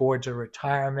kind of towards a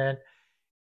retirement,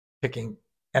 picking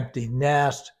empty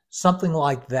nest, something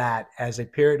like that as a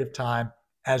period of time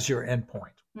as your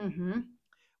endpoint. Mm-hmm.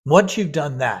 Once you've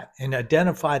done that and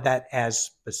identify that as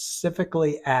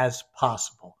specifically as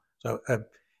possible, so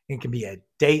it can be a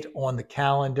date on the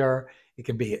calendar, it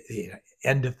can be the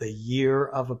end of the year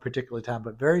of a particular time,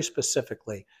 but very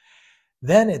specifically,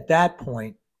 then at that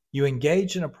point, you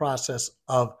engage in a process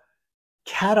of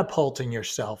catapulting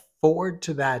yourself forward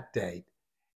to that date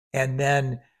and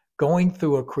then going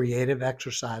through a creative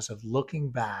exercise of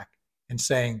looking back and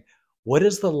saying, what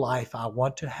is the life I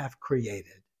want to have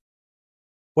created?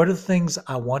 What are the things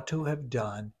I want to have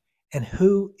done? And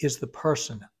who is the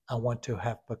person I want to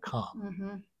have become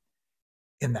Mm-hmm.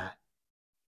 in that?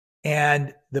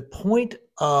 And the point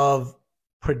of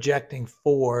projecting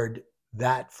forward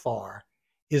that far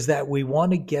is that we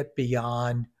want to get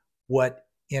beyond what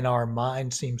in our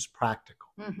mind seems practical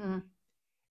Mm-hmm.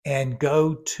 and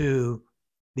go to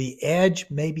the edge,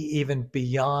 maybe even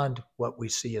beyond what we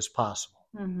see as possible.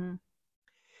 Mm-hmm.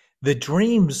 The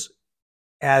dreams,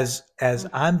 as Mm-hmm.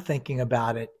 I'm thinking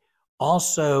about it,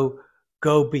 also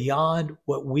go beyond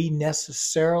what we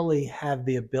necessarily have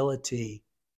the ability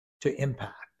to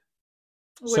impact.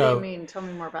 What do you So, mean? Tell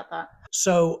me more about that.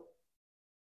 so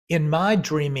in my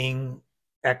dreaming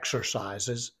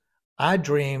exercises, I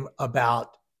dream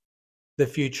about the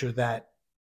future that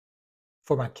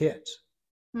for my kids,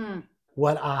 Hmm.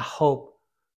 what I hope,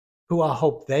 who I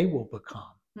hope they will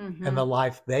become, and Mm-hmm. the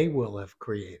life they will have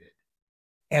created,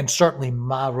 and certainly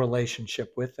my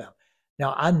relationship with them.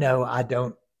 Now, I know I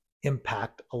don't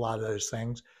impact a lot of those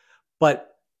things,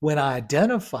 but when I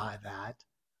identify that,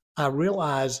 I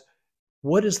realize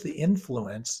what is the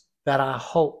influence that I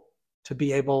hope to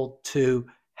be able to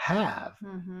have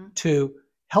Mm-hmm. to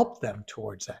help them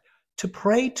towards that, to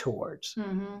pray towards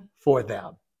Mm-hmm. for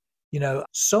them.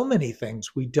 So many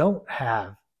things we don't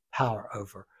have power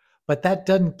over, but that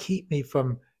doesn't keep me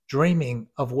from dreaming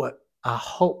of what I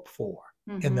hope for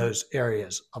in Mm-hmm. those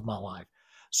areas of my life.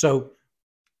 So,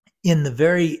 in the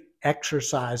very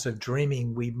exercise of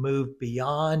dreaming, we move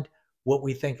beyond what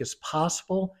we think is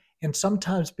possible and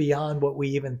sometimes beyond what we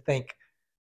even think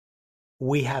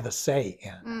we have a say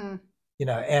in,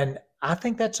 Mm. and I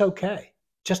think that's okay.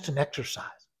 Just an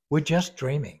exercise. We're just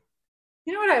dreaming.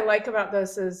 You know what I like about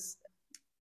this is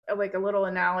like a little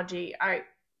analogy. I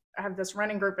have this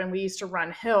running group and we used to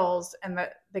run hills, and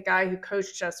the guy who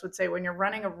coached us would say, when you're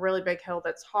running a really big hill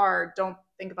that's hard, don't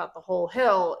think about the whole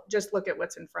hill, just look at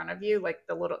what's in front of you, like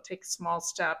take small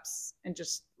steps and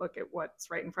just look at what's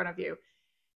right in front of you.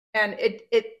 And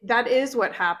that is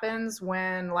what happens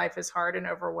when life is hard and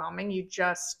overwhelming. You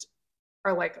just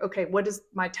are like, okay, what is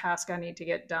my task I need to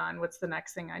get done? What's the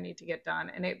next thing I need to get done?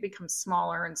 And it becomes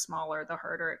smaller and smaller the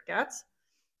harder it gets.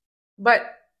 But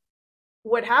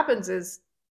what happens is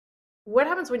what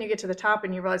happens when you get to the top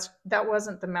and you realize that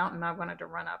wasn't the mountain I wanted to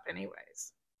run up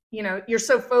anyways? You're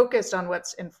so focused on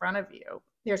what's in front of you.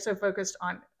 You're so focused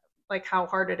on like how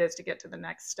hard it is to get to the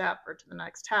next step or to the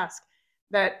next task,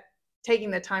 that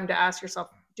taking the time to ask yourself,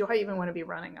 do I even want to be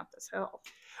running up this hill?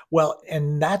 Well,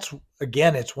 and that's,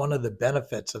 again, it's one of the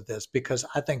benefits of this, because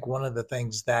I think one of the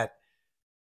things that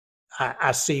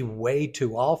I see way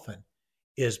too often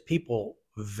is people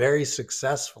very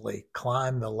successfully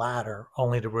climb the ladder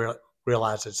only to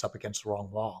realize it's up against the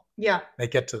wrong wall. Yeah. They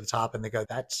get to the top and they go,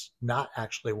 that's not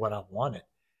actually what I wanted.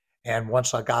 And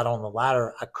once I got on the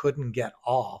ladder, I couldn't get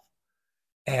off.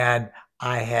 And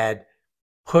I had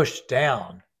pushed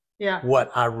down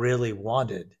what I really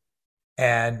wanted.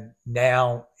 And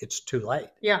now it's too late.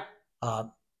 Yeah.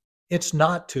 It's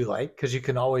not too late, because you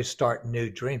can always start new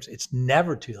dreams. It's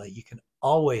never too late. You can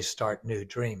always start new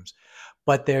dreams.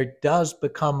 But there does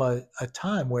become a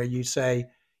time where you say,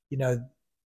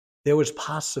 there was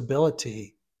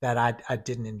possibility that I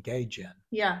didn't engage in.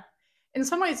 Yeah. In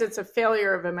some ways, it's a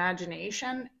failure of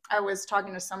imagination. I was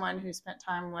talking to someone who spent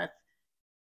time with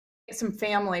some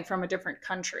family from a different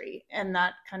country. And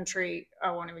that country,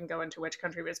 I won't even go into which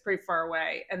country, but it's pretty far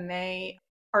away. And they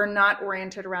are not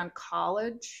oriented around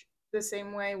college the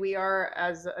same way we are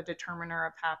as a determiner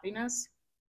of happiness.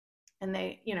 And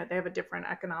they have a different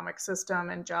economic system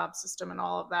and job system and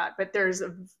all of that. But there's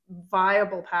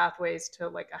viable pathways to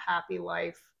like a happy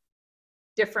life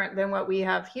different than what we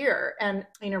have here. And,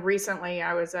 recently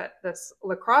I was at this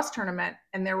lacrosse tournament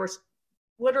and there was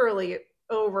literally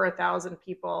over 1,000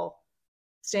 people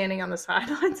standing on the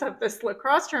sidelines of this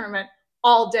lacrosse tournament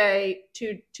all day,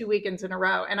 two weekends in a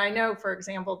row. And I know, for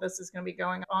example, this is going to be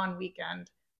going on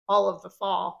weekend, all of the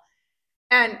fall.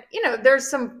 And, there's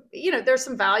some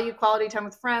value, quality time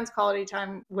with friends, quality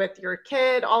time with your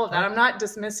kid, all of that. I'm not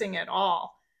dismissing it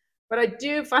all, but I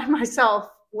do find myself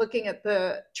looking at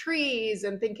the trees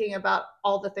and thinking about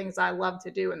all the things I love to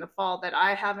do in the fall that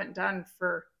I haven't done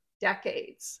for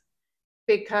decades,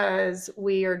 because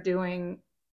we are doing,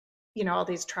 all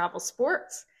these travel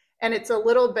sports. And it's a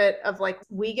little bit of like,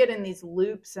 we get in these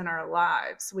loops in our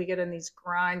lives. We get in these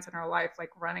grinds in our life, like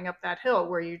running up that hill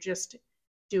where you're just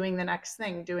doing the next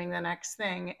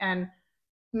thing. And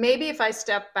maybe if I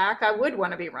step back, I would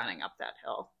want to be running up that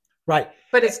hill. Right.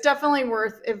 But it's definitely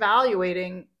worth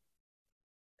evaluating.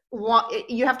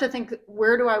 You have to think,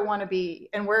 where do I want to be?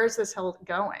 And where is this hill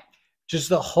going? Just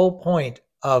the whole point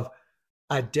of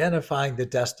identifying the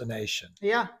destination.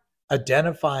 Yeah.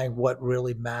 Identifying what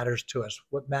really matters to us,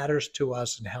 what matters to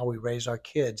us, and how we raise our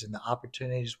kids, and the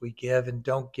opportunities we give and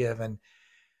don't give, and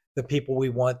the people we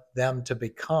want them to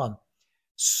become.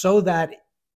 So that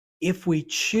if we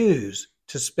choose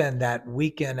to spend that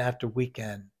weekend after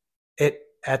weekend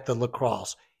at the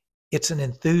lacrosse, it's an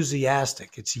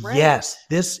enthusiastic, it's right. Yes,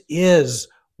 this is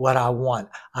what I want.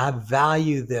 I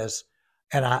value this,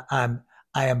 and I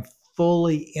am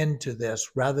fully into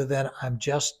this, rather than I'm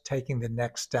just taking the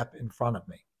next step in front of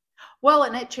me. Well,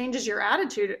 and it changes your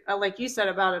attitude, like you said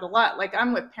about it a lot. Like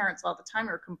I'm with parents all the time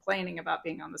who are complaining about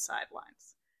being on the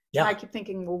sidelines. Yeah. And I keep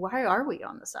thinking, well, why are we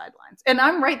on the sidelines? And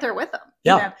I'm right there with them.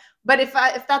 Yeah. But if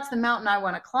that's the mountain I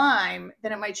want to climb,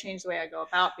 then it might change the way I go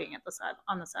about being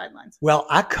on the sidelines. Well,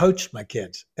 I coached my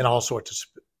kids in all sorts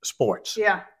of sports.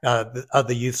 Yeah.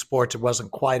 The youth sports, it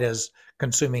wasn't quite as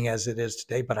consuming as it is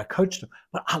today, but I coached them.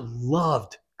 But I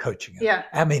loved coaching them. Yeah.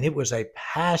 I mean, it was a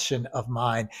passion of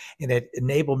mine, and it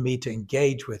enabled me to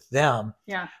engage with them.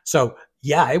 Yeah. So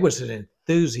yeah, it was an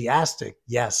enthusiastic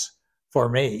yes for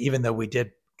me, even though we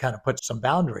did kind of put some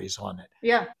boundaries on it.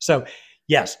 Yeah. So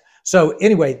yes. So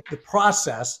anyway, the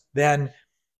process then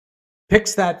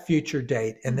picks that future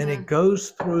date, and then it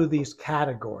goes through these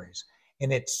categories,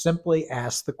 and it simply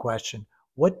asks the question,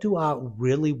 what do I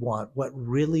really want? What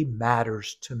really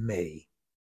matters to me?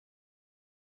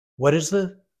 What is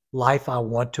the life I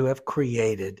want to have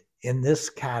created in this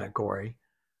category?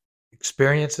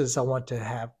 Experiences I want to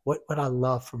have? What would I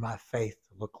love for my faith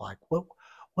to look like?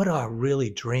 What do I really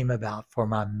dream about for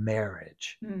my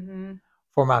marriage,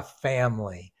 for my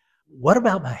family? What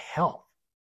about my health?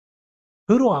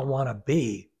 Who do I want to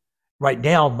be? Right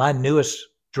now, my newest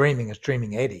dreaming is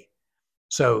dreaming 80.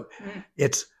 So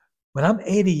it's when I'm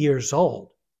 80 years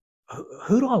old,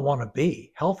 who do I want to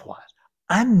be health-wise?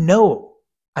 I know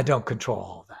I don't control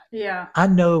all that. Yeah. I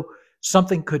know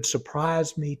something could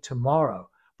surprise me tomorrow,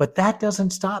 but that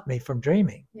doesn't stop me from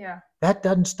dreaming. Yeah. That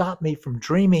doesn't stop me from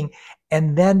dreaming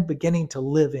and then beginning to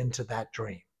live into that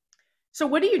dream. So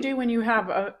what do you do when you have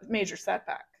a major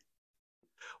setback?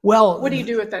 Well, what do you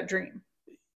do with that dream?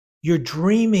 Your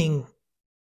dreaming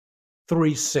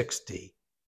 360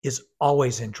 is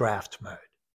always in draft mode.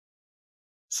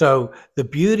 So the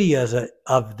beauty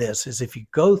of this is if you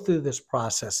go through this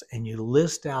process and you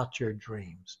list out your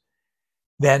dreams,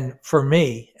 then for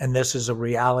me, and this is a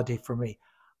reality for me,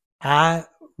 I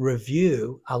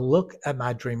I look at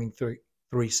my Dreaming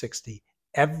 360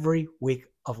 every week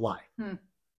of life. Hmm.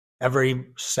 Every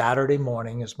Saturday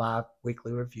morning is my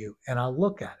weekly review, and I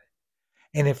look at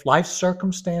it. And if life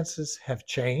circumstances have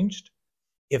changed,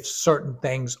 if certain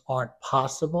things aren't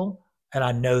possible, and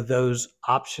I know those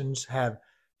options have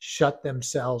shut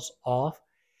themselves off,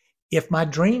 if my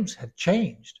dreams have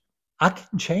changed, I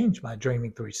can change my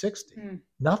Dreaming 360. Hmm.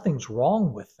 Nothing's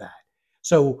wrong with that.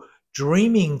 So,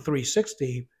 Dreaming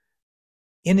 360,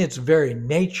 in its very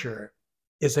nature,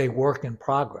 is a work in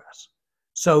progress.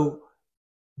 So,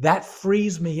 that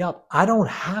frees me up. I don't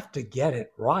have to get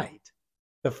it right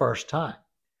the first time.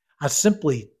 I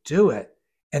simply do it,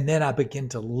 and then I begin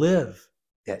to live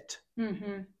it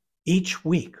Mm-hmm. each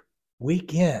week,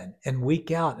 week in and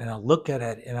week out. And I look at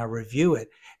it and I review it,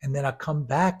 and then I come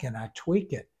back and I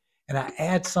tweak it and I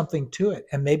add something to it.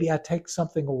 And maybe I take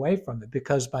something away from it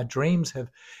because my dreams have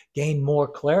gained more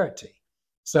clarity.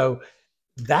 So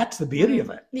that's the beauty of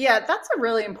it. Yeah, that's a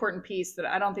really important piece that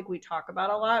I don't think we talk about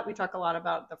a lot. We talk a lot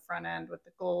about the front end with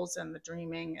the goals and the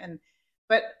dreaming,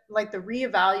 but like the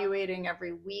reevaluating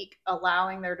every week,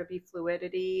 allowing there to be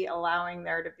fluidity, allowing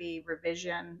there to be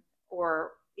revision,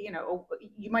 or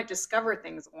you might discover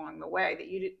things along the way that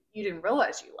you didn't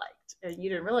realize you liked and you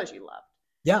didn't realize you loved.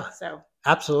 Yeah. So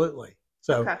absolutely.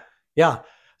 So okay. yeah.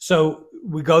 So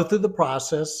we go through the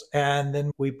process and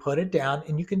then we put it down,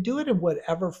 and you can do it in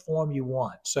whatever form you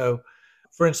want. So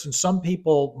for instance, some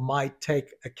people might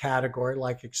take a category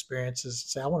like experiences and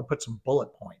say, I want to put some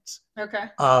bullet points Okay.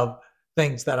 of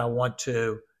things that I want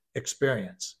to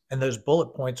experience. And those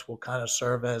bullet points will kind of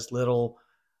serve as little,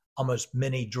 almost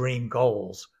mini dream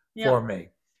goals for me.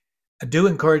 I do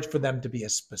encourage for them to be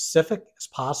as specific as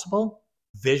possible,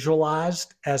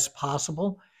 visualized as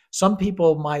possible. Some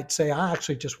people might say, I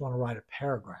actually just want to write a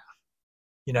paragraph,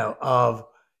 of,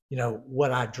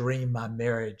 what I dream my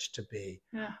marriage to be.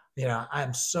 Yeah.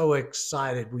 I'm so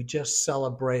excited. We just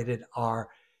celebrated our,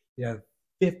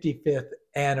 55th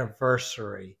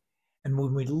anniversary. And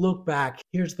when we look back,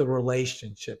 here's the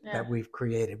relationship that we've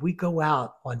created. We go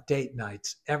out on date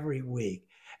nights every week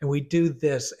and we do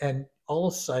this. And all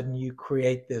of a sudden you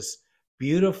create this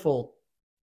beautiful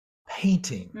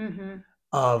painting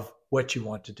of what you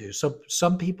want to do. So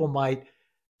some people might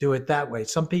do it that way.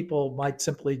 Some people might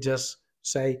simply just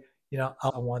say,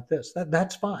 I want this.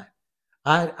 That's fine.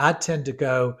 I tend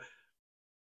to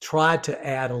try to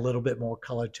add a little bit more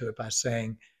color to it by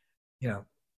saying,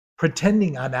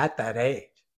 pretending I'm at that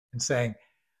age and saying,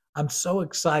 I'm so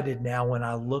excited now when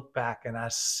I look back and I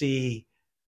see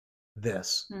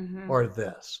this or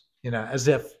this, as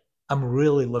if I'm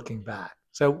really looking back.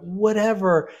 So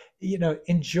whatever,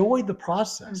 enjoy the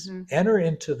process, enter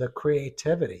into the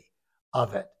creativity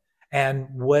of it, and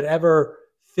whatever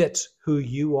fits who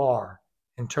you are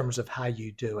in terms of how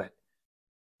you do it.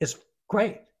 It's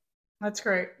great. That's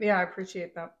great. Yeah, I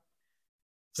appreciate that.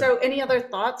 So any other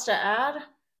thoughts to add?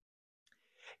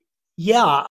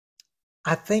 Yeah,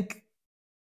 I think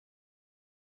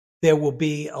there will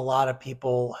be a lot of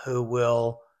people who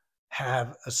will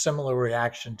have a similar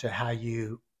reaction to how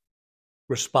you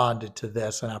responded to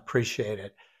this, and I appreciate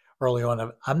it early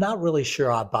on. I'm not really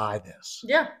sure I buy this.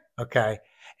 Yeah. Okay.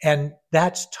 And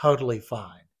that's totally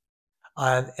fine.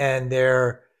 And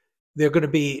they're going to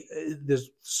be, there's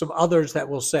some others that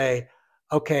will say,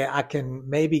 okay, I can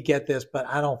maybe get this, but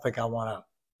I don't think I want to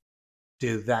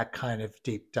do that kind of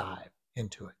deep dive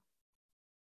into it.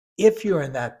 If you're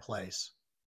in that place,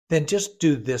 then just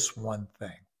do this one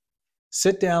thing.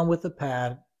 Sit down with a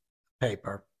pad,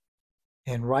 paper,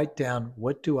 and write down,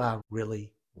 what do I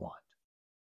really want?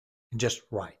 And just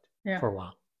write for a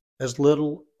while, as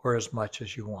little or as much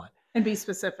as you want. And be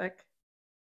specific.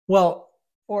 Well,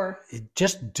 or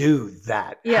just do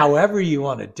that. However you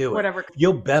want to do it. Whatever.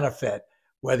 You'll benefit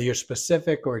whether you're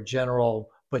specific or general,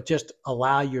 but just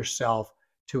allow yourself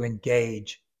to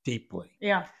engage deeply.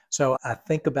 Yeah. So I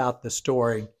think about the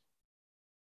story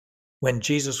when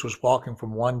Jesus was walking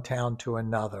from one town to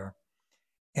another,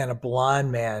 and a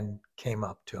blind man came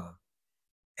up to him.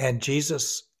 And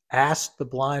Jesus asked the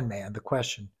blind man the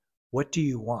question, what do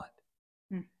you want?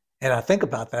 And I think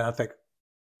about that. I think,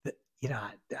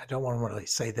 I don't want to really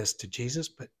say this to Jesus,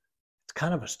 but it's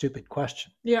kind of a stupid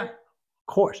question. Yeah. Of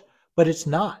course. But it's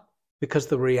not, because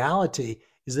the reality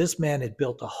is this man had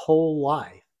built a whole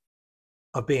life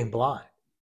of being blind.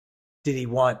 Did he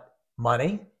want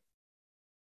money?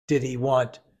 Did he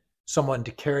want someone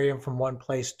to carry him from one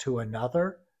place to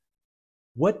another?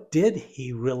 What did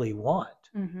he really want?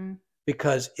 Mm-hmm.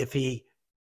 Because if he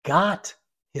got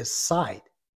his sight,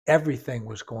 everything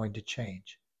was going to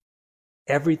change.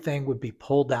 Everything would be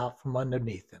pulled out from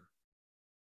underneath him.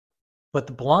 But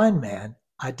the blind man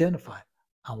identified,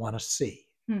 I want to see.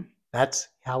 Hmm. That's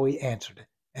how he answered it.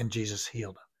 And Jesus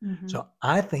healed him. Mm-hmm. So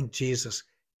I think Jesus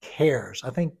cares. I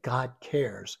think God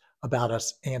cares about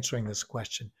us answering this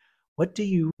question. What do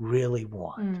you really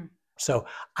want? Mm. So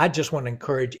I just want to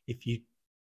encourage, if you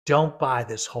don't buy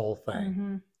this whole thing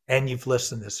Mm-hmm. and you've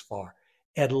listened this far,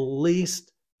 at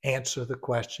least answer the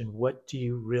question, what do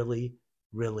you really,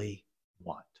 really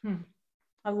want?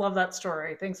 I love that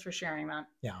story. Thanks for sharing that.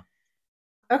 Yeah.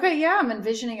 Okay, yeah, I'm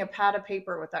envisioning a pad of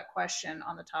paper with that question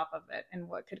on the top of it and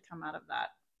what could come out of that.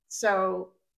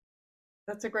 So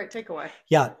that's a great takeaway.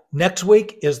 Yeah. Next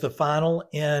week is the final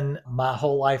in my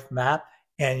whole life map.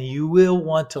 And you will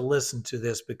want to listen to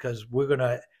this, because we're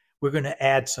gonna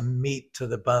add some meat to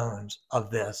the bones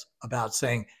of this, about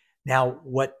saying, now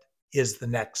what is the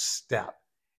next step?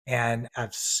 And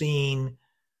I've seen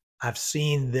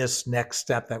this next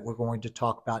step that we're going to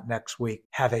talk about next week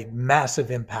have a massive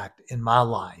impact in my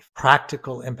life,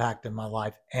 practical impact in my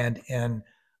life and in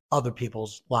other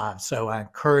people's lives. So I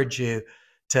encourage you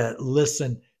to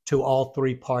listen to all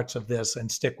three parts of this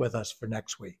and stick with us for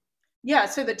next week. Yeah,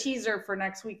 so the teaser for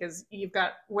next week is, you've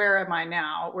got where am I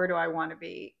now? Where do I want to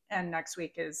be? And next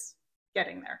week is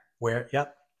getting there.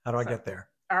 Yep. How do I get there?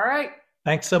 All right.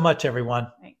 Thanks so much,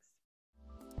 everyone.